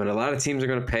want him, and a lot of teams are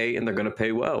going to pay, and they're going to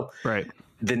pay well. Right.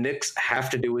 The Knicks have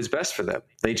to do his best for them.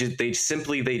 They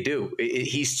do.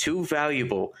 He's too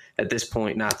valuable at this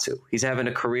point not to. He's having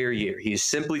a career year. He's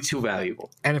simply too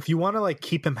valuable. And if you want to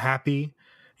keep him happy,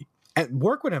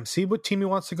 work with him, see what team he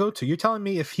wants to go to. You're telling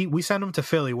me if we send him to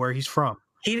Philly, where he's from,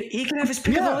 he can have his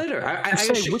pick of the litter. I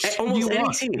say, which team do you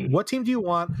want? Team. What team do you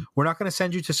want? We're not going to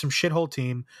send you to some shithole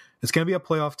team. It's going to be a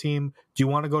playoff team. Do you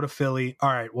want to go to Philly? All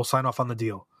right, we'll sign off on the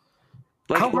deal.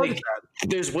 How hard is that?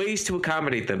 There's ways to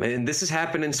accommodate them, and this has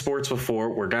happened in sports before,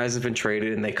 where guys have been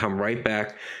traded and they come right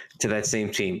back to that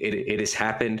same team. It has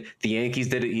happened. The Yankees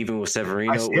did it even with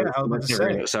Severino.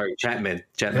 Chapman.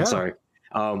 Yeah. Sorry.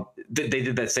 They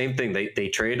did that same thing. They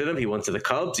traded him. He went to the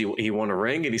Cubs. He won a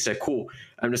ring, and he said, "Cool,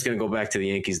 I'm just going to go back to the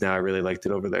Yankees now. I really liked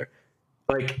it over there."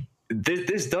 Like,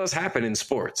 this does happen in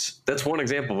sports. That's one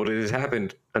example, but it has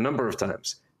happened a number of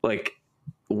times. Like,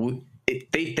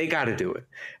 they got to do it,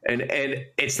 and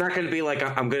it's not going to be like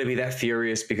I'm going to be that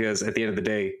furious, because at the end of the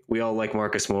day, we all like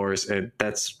Marcus Morris, and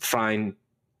that's fine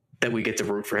that we get to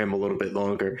root for him a little bit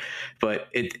longer. But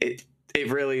it's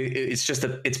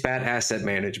bad asset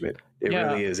management. It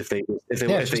really is.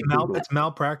 It's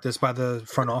malpractice by the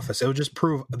front office. It would just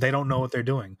prove they don't know what they're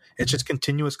doing. It's just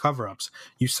continuous cover-ups.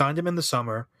 You signed him in the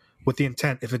summer with the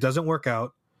intent, if it doesn't work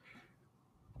out,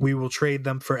 we will trade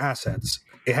them for assets.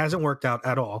 It hasn't worked out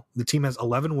at all. The team has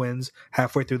 11 wins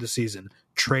halfway through the season.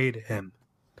 Trade him.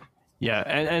 Yeah,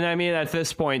 and I mean, at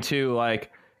this point too,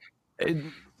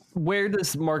 where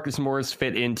does Marcus Morris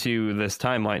fit into this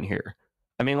timeline here?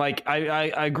 I mean,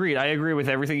 I agree. I agree with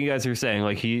everything you guys are saying.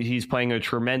 Like, he's playing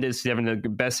he's having the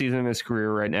best season of his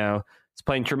career right now. He's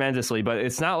playing tremendously, but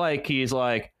it's not like he's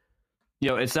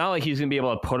it's not like he's going to be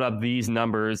able to put up these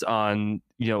numbers on,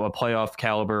 a playoff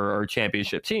caliber or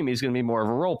championship team. He's going to be more of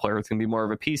a role player. It's going to be more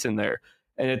of a piece in there.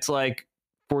 And it's like,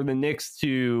 for the Knicks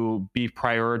to be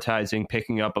prioritizing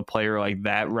picking up a player like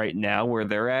that right now where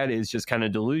they're at is just kind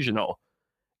of delusional.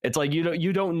 It's like,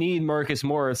 you don't need Marcus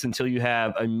Morris until you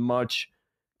have a much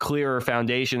clearer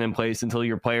foundation in place, until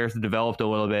your players have developed a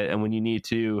little bit, and when you need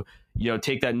to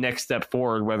take that next step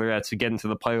forward, whether that's to get into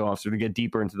the playoffs or to get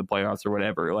deeper into the playoffs or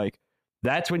whatever, like,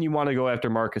 that's when you want to go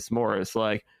after Marcus Morris.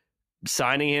 Like,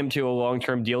 signing him to a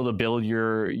long-term deal to build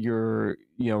your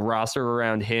roster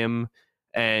around him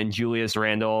and Julius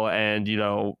Randle and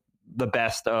the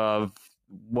best of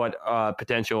what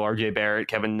potential RJ Barrett,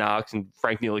 Kevin Knox, and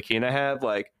Frank Ntilikina have,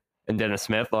 and Dennis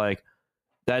Smith,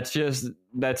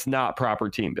 that's not proper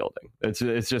team building.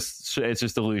 It's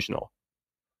just delusional.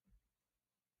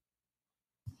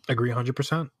 Agree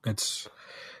 100%. It's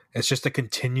just a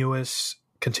continuous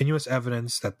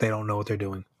evidence that they don't know what they're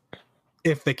doing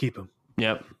if they keep him.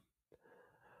 Yep.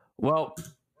 Well,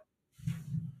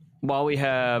 while we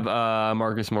have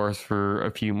Marcus Morris for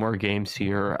a few more games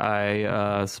here,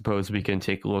 I suppose we can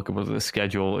take a look at what the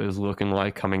schedule is looking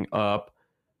like coming up.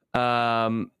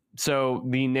 So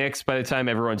the Knicks, by the time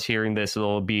everyone's hearing this,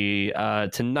 it'll be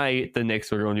tonight. The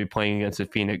Knicks are going to be playing against the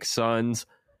Phoenix Suns,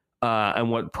 and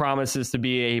what promises to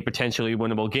be a potentially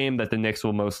winnable game that the Knicks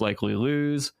will most likely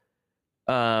lose.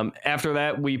 After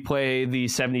that, we play the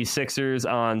 76ers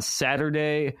on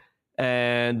Saturday,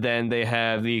 and then they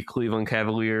have the Cleveland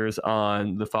Cavaliers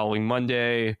on the following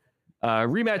Monday.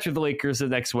 Rematch with the Lakers the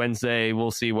next Wednesday.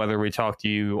 We'll see whether we talk to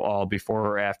you all before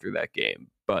or after that game.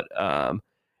 But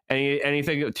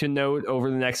anything to note over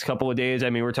the next couple of days? I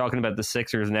mean, we're talking about the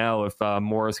Sixers now. If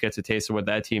Morris gets a taste of what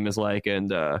that team is like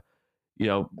and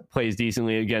plays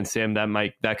decently against him,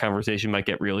 that conversation might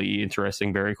get really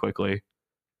interesting very quickly.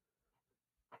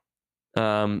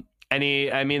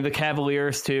 the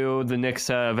Cavaliers too. The Knicks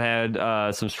have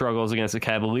had some struggles against the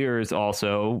Cavaliers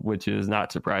also, which is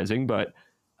not surprising. But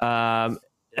are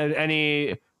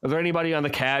there anybody on the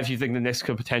Cavs you think the Knicks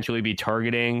could potentially be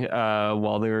targeting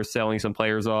while they're selling some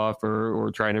players off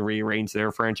or trying to rearrange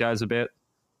their franchise a bit?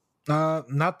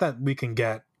 Not that we can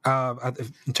get.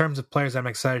 In terms of players I'm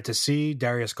excited to see,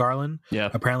 Darius Garland. Yeah.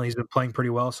 Apparently he's been playing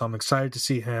pretty well, so I'm excited to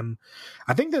see him.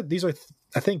 I think that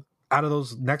out of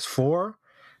those next 4,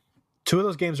 2 of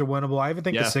those games are winnable. I even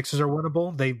think the Sixers are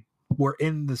winnable. They were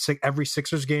in every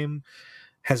Sixers game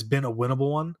has been a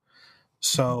winnable one.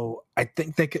 So I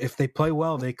think if they play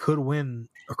well, they could win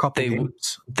a couple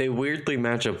games. They weirdly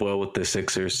match up well with the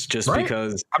Sixers, just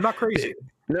because I'm not crazy.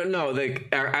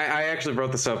 I actually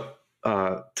brought this up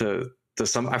to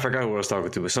some. I forgot who I was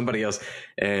talking to, but somebody else,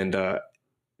 and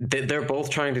they're both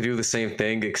trying to do the same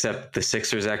thing, except the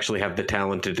Sixers actually have the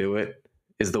talent to do it.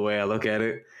 Is the way I look at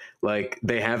it. Like,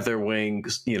 they have their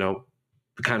wings,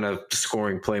 kind of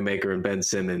scoring playmaker in Ben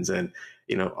Simmons, and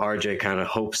RJ kind of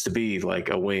hopes to be like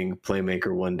a wing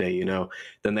playmaker one day.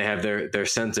 Then they have their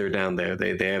center down there.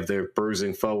 They have their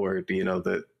bruising forward.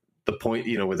 The point.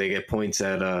 Where they get points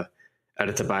at a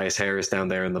Tobias Harris down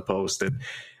there in the post. And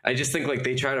I just think like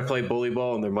they try to play bully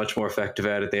ball and they're much more effective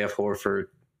at it. They have Horford.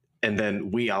 And then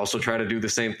we also try to do the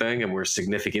same thing, and we're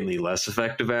significantly less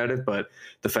effective at it. But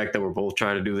the fact that we're both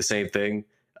trying to do the same thing,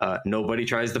 nobody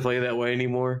tries to play that way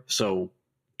anymore. So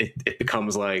it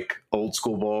becomes like old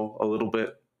school ball a little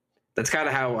bit. That's kind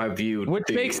of how I viewed. Which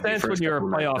makes sense when you're a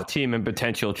playoff team and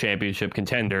potential championship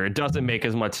contender. It doesn't make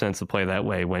as much sense to play that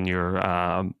way when you're,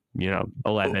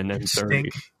 11 and 30.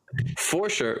 For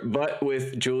sure. But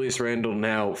with Julius Randle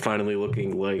now finally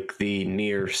looking like the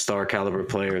near star caliber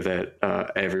player that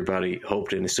everybody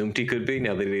hoped and assumed he could be,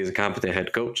 now that he is a competent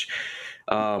head coach,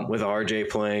 with RJ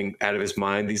playing out of his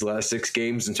mind these last 6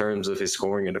 games in terms of his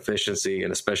scoring and efficiency,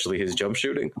 and especially his jump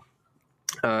shooting,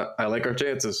 I like our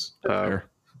chances.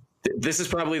 This is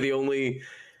probably the only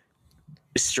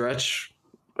stretch,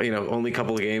 only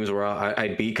couple of games where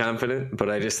I'd be confident, but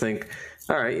I just think,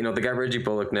 all right, they got Reggie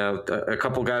Bullock now. A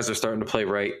couple guys are starting to play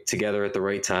right together at the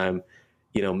right time.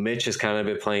 Mitch has kind of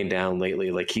been playing down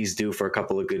lately. Like, he's due for a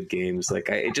couple of good games. Like,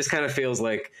 it just kind of feels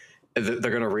like they're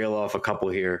going to reel off a couple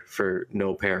here for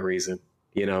no apparent reason,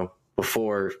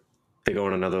 before they go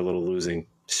on another little losing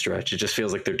stretch. It just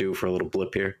feels like they're due for a little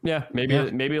blip here. Yeah, maybe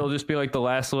it'll just be like the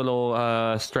last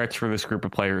little stretch for this group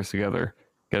of players together.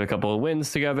 Get a couple of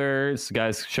wins together,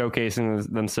 guys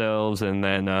showcasing themselves, and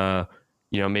then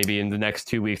maybe in the next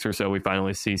 2 weeks or so, we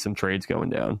finally see some trades going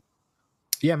down.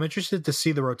 Yeah, I'm interested to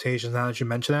see the rotations now that you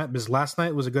mention that, because last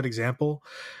night was a good example.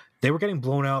 They were getting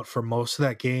blown out for most of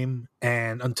that game,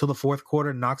 and until the fourth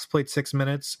quarter, Knox played 6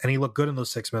 minutes, and he looked good in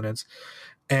those 6 minutes,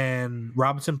 and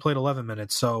Robinson played 11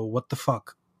 minutes, so what the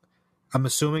fuck? I'm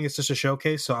assuming it's just a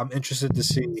showcase, so I'm interested to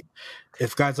see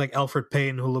if guys like Elfrid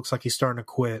Payton, who looks like he's starting to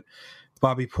quit,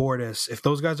 Bobby Portis, if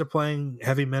those guys are playing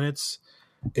heavy minutes,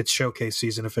 it's showcase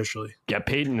season officially. Yeah,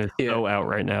 Payton is so out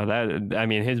right now.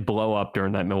 His blow up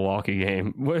during that Milwaukee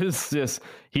game was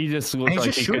he just looked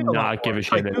like he could not give a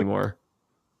shit anymore.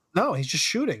 No, he's just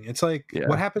shooting. It's like,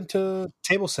 what happened to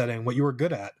table setting, what you were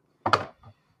good at?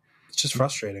 It's just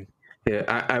frustrating.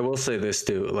 Yeah, I will say this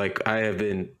too. Like, I have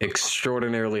been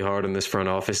extraordinarily hard on this front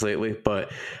office lately,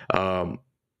 but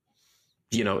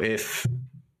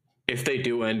if they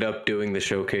do end up doing the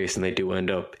showcase and they do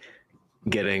end up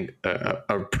getting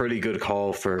a pretty good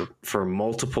call for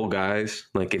multiple guys,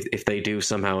 like if they do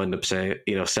somehow end up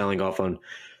selling off on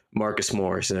Marcus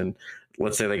Morris, and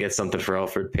let's say they get something for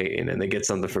Elfrid Payton and they get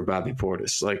something for Bobby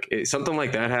Portis, like something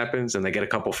like that happens and they get a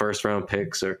couple first round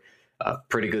picks or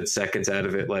pretty good seconds out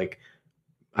of it, like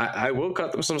I will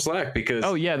cut them some slack, because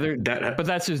but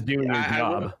that's just doing their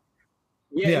job.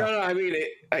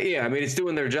 It's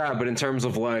doing their job, but in terms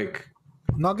of like,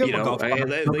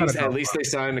 at least they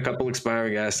signed a couple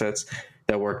expiring assets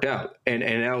that worked out, and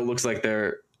now it looks like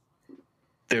they're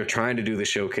trying to do the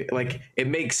showcase. Like, it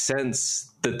makes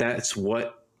sense that that's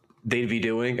what they'd be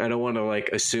doing. I don't want to like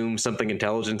assume something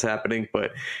intelligent's happening,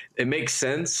 but it makes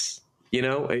sense.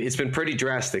 It's been pretty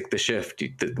drastic, the shift,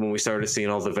 when we started seeing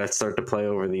all the vets start to play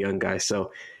over the young guys.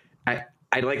 So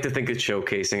I'd like to think it's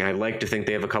showcasing. I'd like to think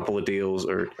they have a couple of deals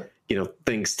or,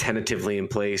 things tentatively in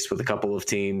place with a couple of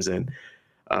teams. And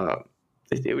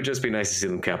it would just be nice to see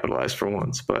them capitalize for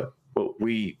once. But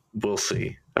we will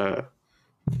see,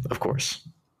 of course.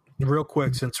 Real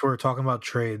quick, since we're talking about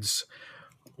trades,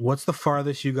 what's the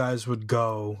farthest you guys would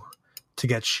go to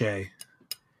get Shea?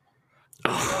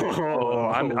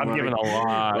 I'm giving a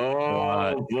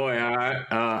lot. Boy,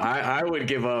 I would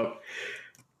give up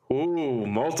Ooh,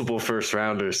 multiple first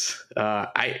rounders.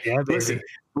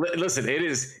 Listen. It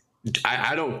is.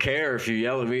 I don't care if you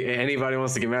yell at me. Anybody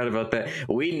wants to get mad about that.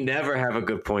 We never have a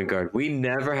good point guard. We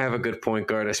never have a good point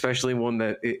guard, especially one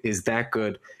that is that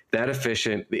good, that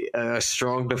efficient, a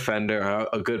strong defender,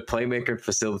 a good playmaker,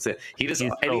 facilitator. He does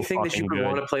anything that you would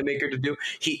want a playmaker to do.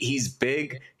 He's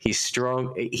big. He's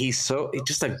strong. He's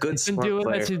just a good smart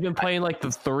player. He's been playing like the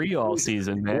 3 all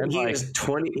season, man. He is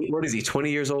 20. What is he?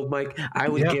 20 years old, Mike. I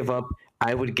would give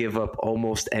up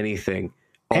almost anything.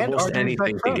 Almost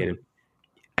anything to get him.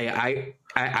 I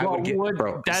would get,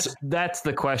 bro. That's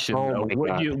the question. Though.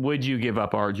 Would you give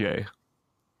up RJ?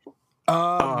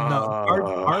 No.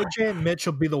 RJ and Mitch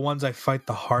will be the ones I fight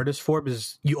the hardest for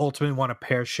because you ultimately want to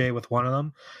pair Shea with one of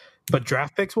them. But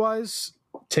draft picks wise,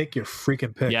 take your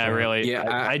freaking pick. Yeah, man. Really. Yeah,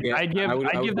 I'd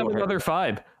give them another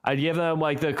 5. I'd give them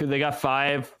they got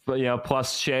 5,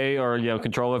 plus Shea or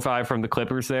controller 5 from the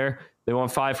Clippers. There, they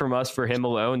want 5 from us for him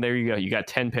alone. There you go. You got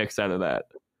 10 picks out of that.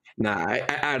 Nah,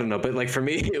 I don't know, but like for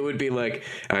me, it would be like,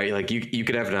 all right, like you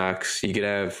could have Knox, you could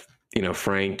have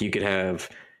Frank, you could have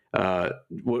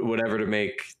whatever to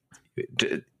make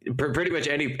pretty much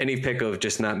any pick of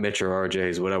just not Mitch or RJ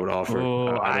is what I would offer.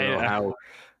 I don't know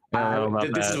how.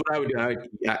 This is what I would do.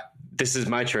 This is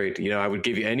my trade. I would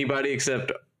give you anybody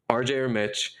except RJ or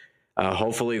Mitch.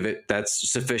 Hopefully that's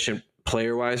sufficient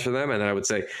player-wise for them, and then I would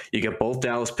say you get both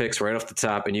Dallas picks right off the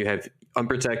top, and you have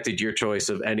unprotected your choice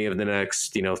of any of the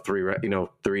next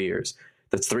 3 years.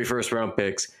 That's 3 first-round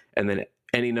picks, and then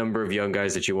any number of young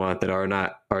guys that you want that are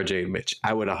not RJ and Mitch.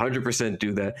 I would 100%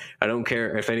 do that. I don't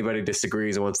care if anybody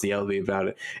disagrees and wants to yell at me about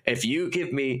it. If you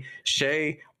give me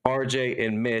Shea, RJ,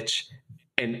 and Mitch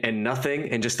and nothing,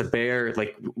 and just a bare,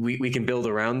 like we can build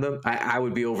around them, I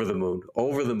would be over the moon.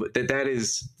 That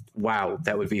is, wow,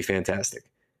 that would be fantastic.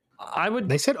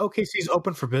 They said OKC's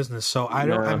open for business, so I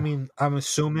don't. Yeah. I mean, I'm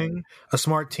assuming a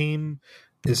smart team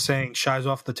is saying Shai's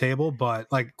off the table, but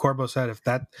like Corbo said, if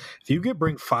you could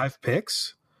bring 5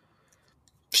 picks,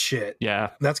 shit, yeah,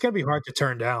 that's gonna be hard to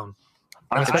turn down.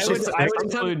 Sometimes you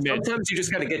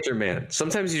just got to get your man.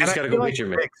 Sometimes you just got to go get your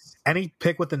man. Any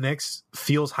pick with the Knicks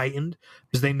feels heightened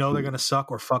because they know they're gonna suck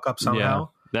or fuck up somehow.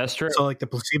 Yeah, that's true. So like the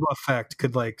placebo effect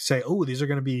could like say, oh, these are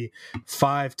gonna be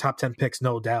 5 top 10 picks,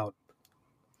 no doubt.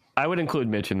 I would include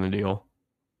Mitch in the deal.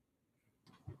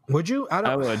 Would you?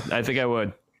 I would. I think I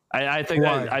would. I think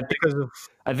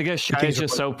that Shai's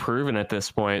just so proven at this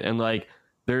point, and like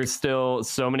there's still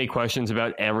so many questions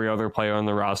about every other player on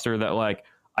the roster that like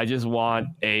I want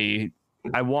a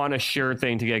sure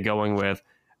thing to get going with,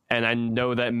 and I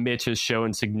know that Mitch has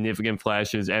shown significant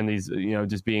flashes, and he's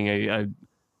just being a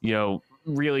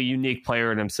really unique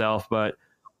player in himself, but.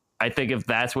 I think if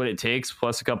that's what it takes,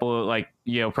 plus a couple of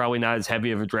probably not as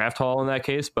heavy of a draft haul in that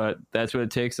case, but that's what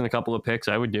it takes in a couple of picks,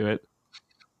 I would do it.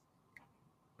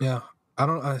 Yeah.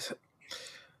 I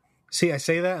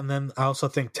say that, and then I also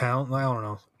think talent. I don't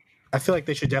know. I feel like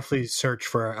they should definitely search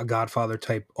for a Godfather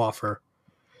type offer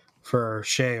for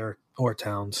Shea or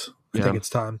Towns. I think it's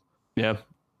time. Yeah.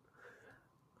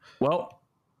 Well,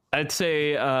 I'd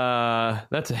say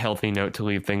that's a healthy note to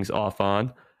leave things off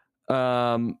on.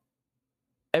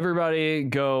 Everybody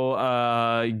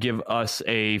go give us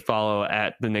a follow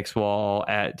at the Knicks Wall,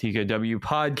 at TKW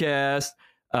Podcast,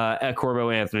 at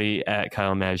Corbo Anthony, at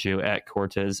Kyle Maggio, at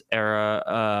Cortez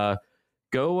Era.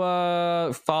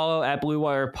 Go follow at Blue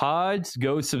Wire Pods.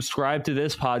 Go subscribe to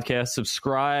this podcast.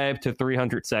 Subscribe to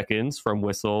 300 Seconds from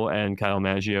Whistle and Kyle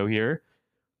Maggio here.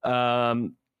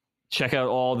 Check out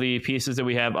all the pieces that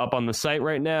we have up on the site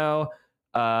right now.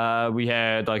 We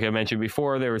had, like I mentioned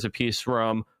before, there was a piece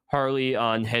from Harley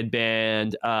on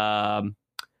Headband,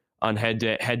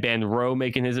 Headband Row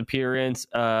making his appearance.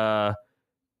 Who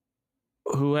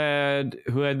had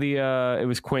the? It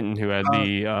was Quentin who had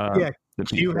the.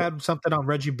 You had something on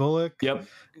Reggie Bullock. Yep.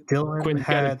 Dylan Quentin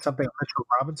had something on Mitchell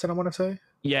Robinson, I want to say.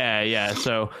 Yeah.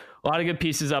 So a lot of good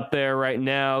pieces up there right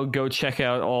now. Go check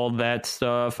out all that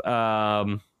stuff.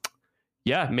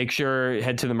 Make sure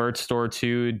head to the merch store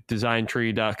too.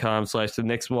 Designtree.com/the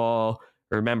Knicks Wall.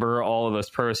 Remember, all of those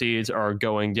proceeds are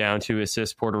going down to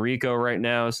assist Puerto Rico right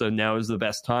now, so now is the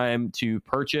best time to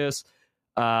purchase.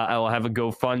 I will have a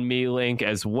GoFundMe link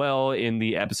as well in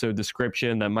the episode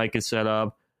description that Mike has set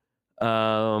up.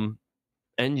 So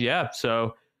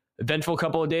eventful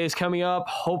couple of days coming up.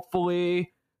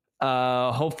 Hopefully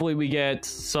we get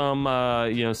some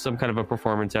kind of a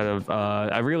performance out of.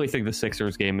 I really think the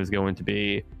Sixers game is going to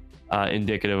be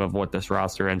indicative of what this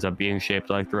roster ends up being shaped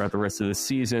like throughout the rest of the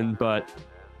season, but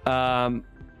I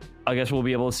guess we'll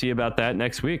be able to see about that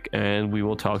next week, and we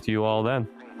will talk to you all then.